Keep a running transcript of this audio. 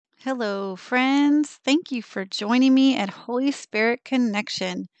Hello, friends. Thank you for joining me at Holy Spirit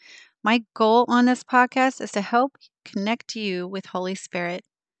Connection. My goal on this podcast is to help connect you with Holy Spirit.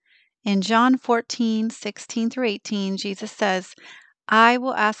 In John 14:16 through 18, Jesus says, I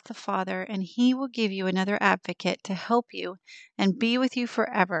will ask the Father, and he will give you another advocate to help you and be with you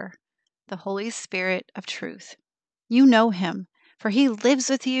forever, the Holy Spirit of truth. You know him, for he lives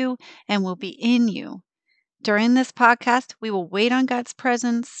with you and will be in you. During this podcast, we will wait on God's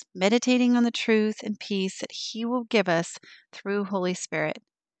presence, meditating on the truth and peace that He will give us through Holy Spirit.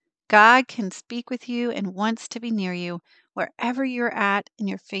 God can speak with you and wants to be near you wherever you're at in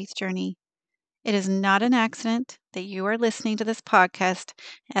your faith journey. It is not an accident that you are listening to this podcast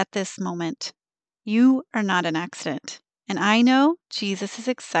at this moment. You are not an accident. And I know Jesus is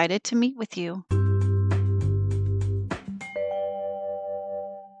excited to meet with you.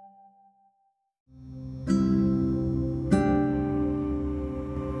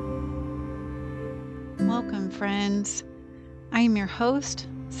 Welcome, friends. I am your host,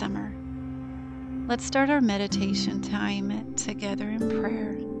 Summer. Let's start our meditation time together in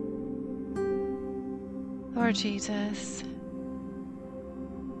prayer. Lord Jesus,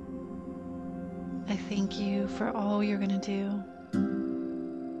 I thank you for all you're going to do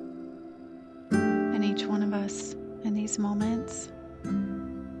in each one of us in these moments.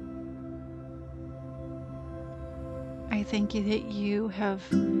 I thank you that you have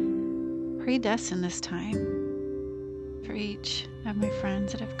predestined this time for each of my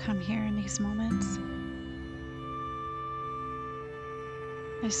friends that have come here in these moments.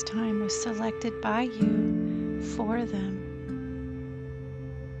 This time was selected by you for them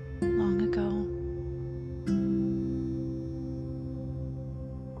long ago.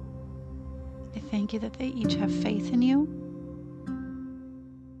 I thank you that they each have faith in you,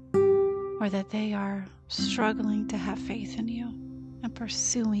 or that they are struggling to have faith in you and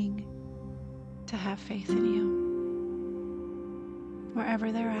pursuing to have faith in you.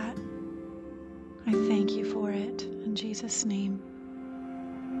 Wherever they're at, I thank you for it in Jesus' name.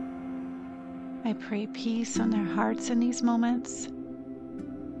 I pray peace on their hearts in these moments.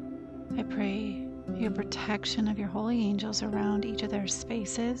 I pray your protection of your holy angels around each of their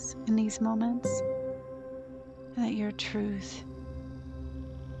spaces in these moments, and that your truth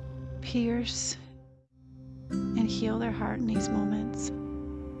pierce and heal their heart in these moments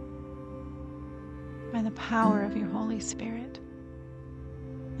by the power of your Holy Spirit.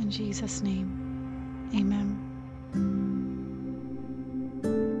 In Jesus' name, amen.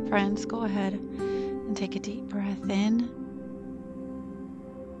 Friends, go ahead and take a deep breath in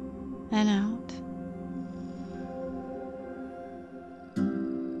and out.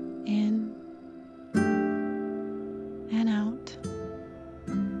 In and out.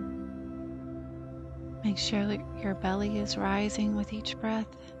 Make sure that your belly is rising with each breath.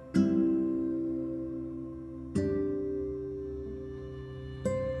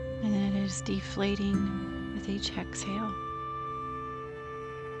 And then it is deflating with each exhale.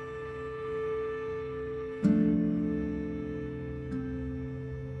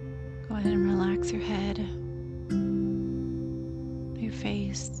 Go ahead and relax your head, your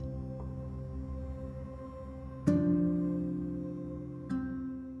face.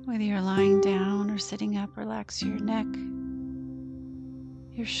 Whether you're lying down or sitting up, relax your neck,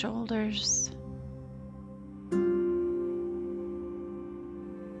 your shoulders.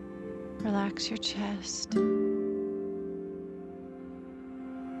 Relax your chest, your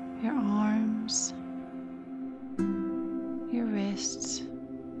arms, your wrists,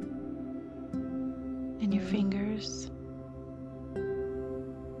 and your fingers.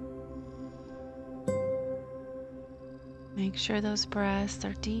 Make sure those breaths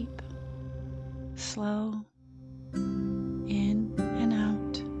are deep, slow, in and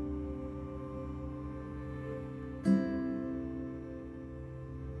out.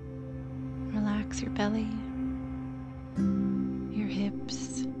 Relax your belly, your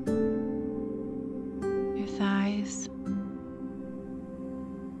hips, your thighs.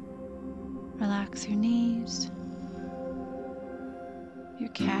 Relax your knees, your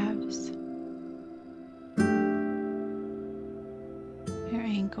calves, your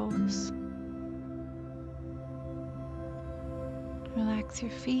ankles. Relax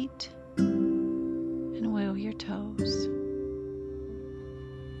your feet and wiggle your toes.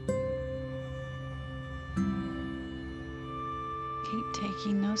 Keep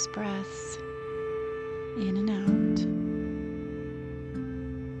taking those breaths in and out.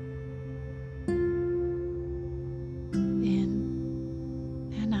 In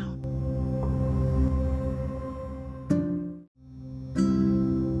and out.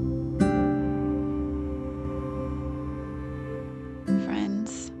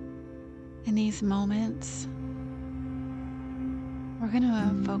 Friends, In these moments, we're going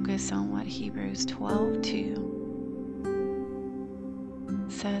to focus on what Hebrews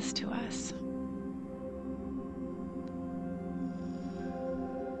 12:2 says to us.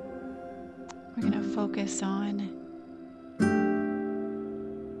 We're going to focus on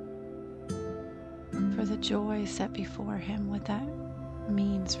for the joy set before him, what that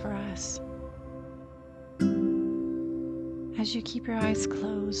means for us. As you keep your eyes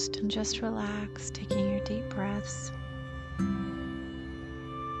closed and just relax, taking your deep breaths,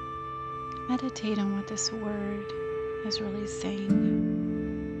 meditate on what this word is really saying.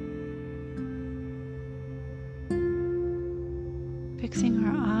 Fixing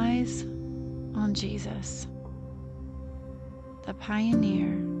our eyes on Jesus, the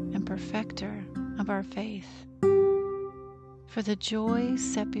pioneer and perfecter of our faith. For the joy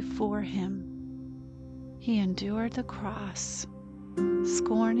set before him, he endured the cross,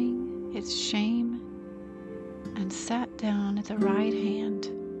 scorning its shame, and sat down at the right hand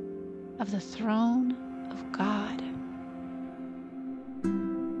of the throne of God.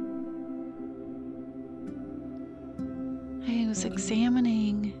 I was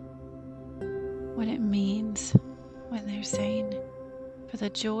examining what it means when they're saying, for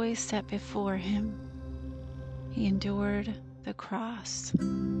the joy set before him, he endured the cross.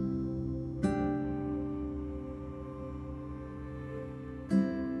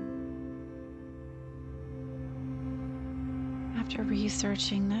 After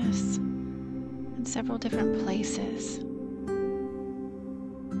researching this in several different places,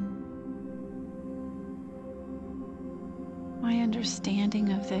 my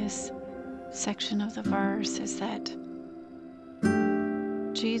understanding of this section of the verse is that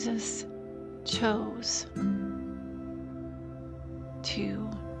Jesus chose to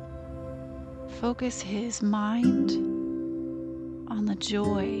focus his mind on the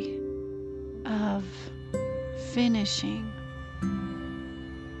joy of finishing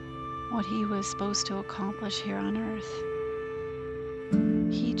what he was supposed to accomplish here on earth.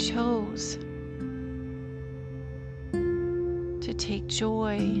 He chose to take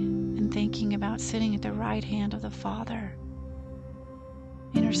joy in thinking about sitting at the right hand of the Father,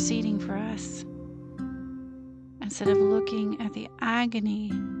 interceding for us, instead of looking at the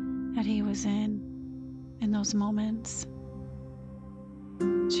agony that he was in those moments.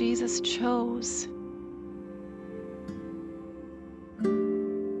 Jesus chose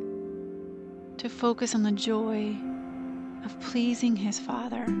to focus on the joy of pleasing his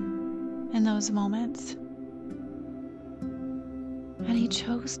Father in those moments. And he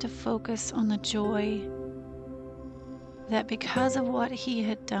chose to focus on the joy that because of what he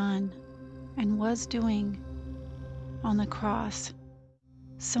had done and was doing on the cross,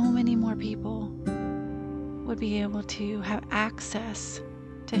 so many more people would be able to have access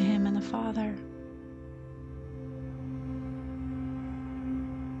to him and the Father.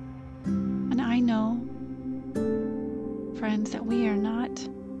 And I know, friends, that we are not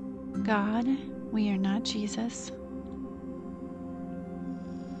God, we are not Jesus.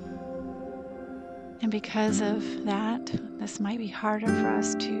 And because of that, this might be harder for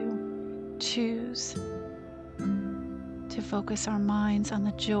us to choose to focus our minds on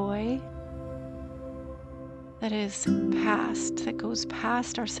the joy that is past, that goes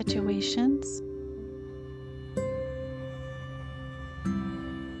past our situations,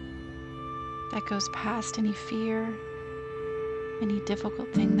 that goes past any fear, any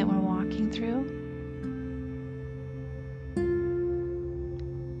difficult thing that we're walking through.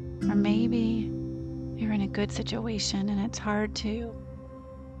 Or maybe you're in a good situation and it's hard to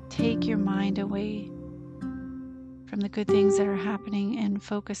take your mind away from the good things that are happening and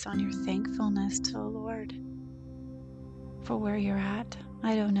focus on your thankfulness to the Lord for where you're at.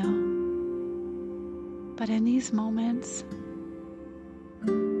 I don't know. But in these moments,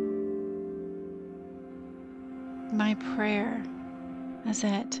 my prayer is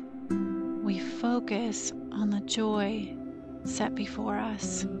that we focus on the joy set before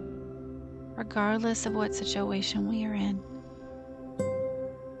us, regardless of what situation we are in.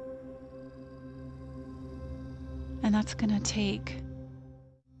 And that's going to take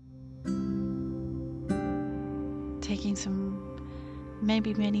taking some,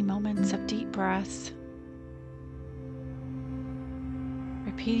 maybe many moments of deep breaths,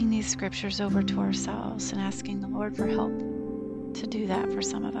 repeating these scriptures over to ourselves and asking the Lord for help to do that for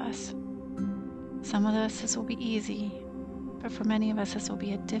some of us. Some of us, this will be easy, but for many of us, this will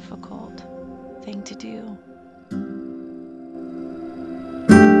be a difficult thing to do.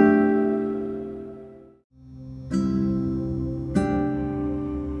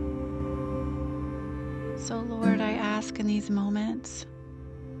 So Lord, I ask in these moments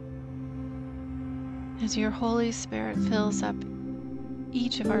as your Holy Spirit fills up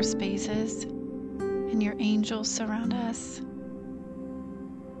each of our spaces and your angels surround us,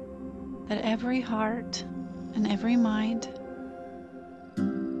 that every heart and every mind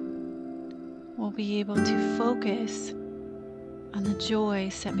will be able to focus on the joy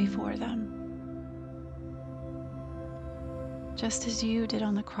set before them, just as you did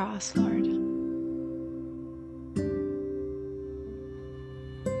on the cross, Lord.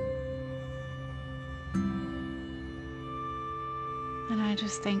 And I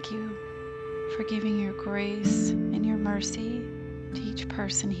just thank you for giving your grace and your mercy to each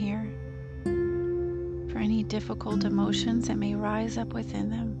person here, for any difficult emotions that may rise up within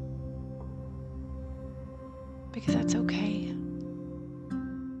them, because that's okay.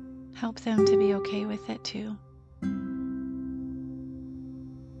 Help them to be okay with it too,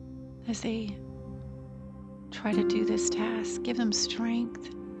 as they try to do this task. Give them strength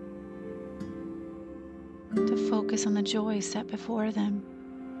to focus on the joy set before them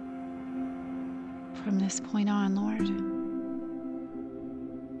from this point on, Lord.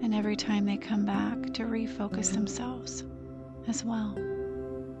 And every time they come back, to refocus themselves as well.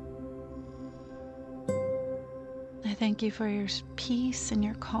 I thank you for your peace and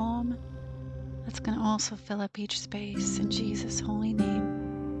your calm that's going to also fill up each space, in Jesus' holy name.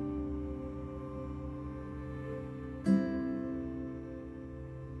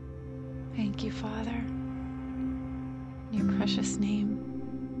 Thank you, Father. In your precious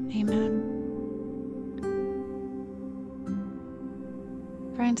name, amen.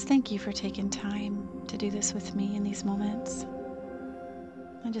 Friends, thank you for taking time to do this with me in these moments.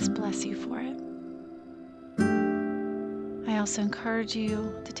 I just bless you for it. I also encourage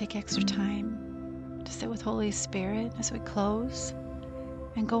you to take extra time to sit with Holy Spirit as we close.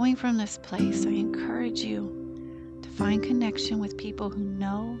 And going from this place, I encourage you to find connection with people who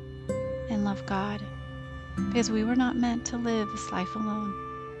know and love God, because we were not meant to live this life alone.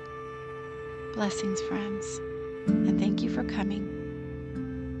 Blessings, friends, and thank you for coming.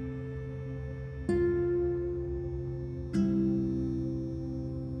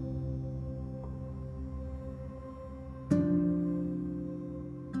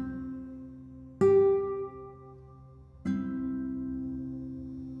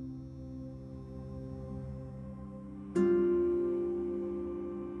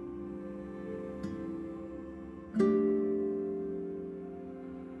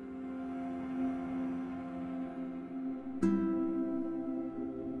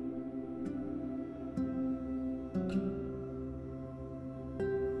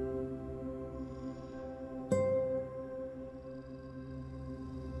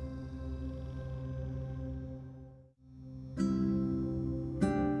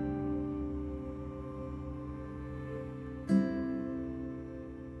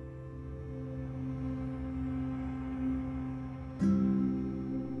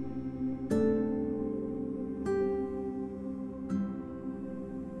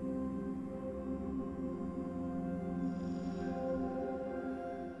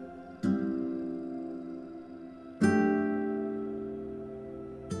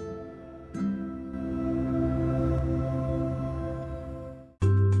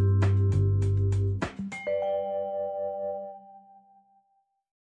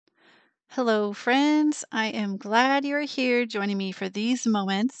 Hello, friends. I am glad you're here joining me for these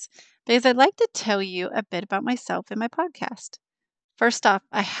moments, because I'd like to tell you a bit about myself and my podcast. First off,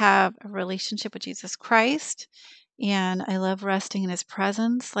 I have a relationship with Jesus Christ, and I love resting in his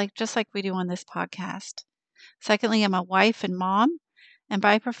presence, just like we do on this podcast. Secondly, I'm a wife and mom, and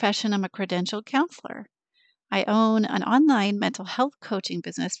by profession, I'm a credentialed counselor. I own an online mental health coaching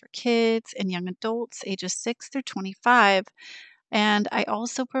business for kids and young adults ages 6 through 25, and I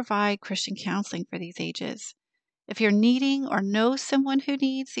also provide Christian counseling for these ages. If you're needing or know someone who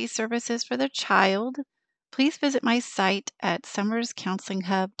needs these services for their child, please visit my site at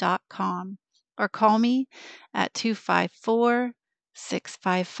summerscounselinghub.com or call me at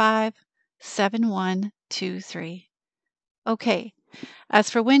 254-655-7123. Okay, as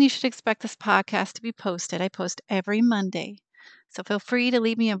for when you should expect this podcast to be posted, I post every Monday. So feel free to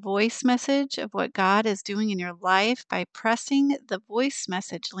leave me a voice message of what God is doing in your life by pressing the voice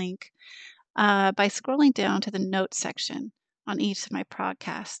message link by scrolling down to the notes section on each of my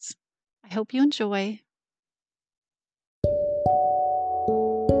podcasts. I hope you enjoy.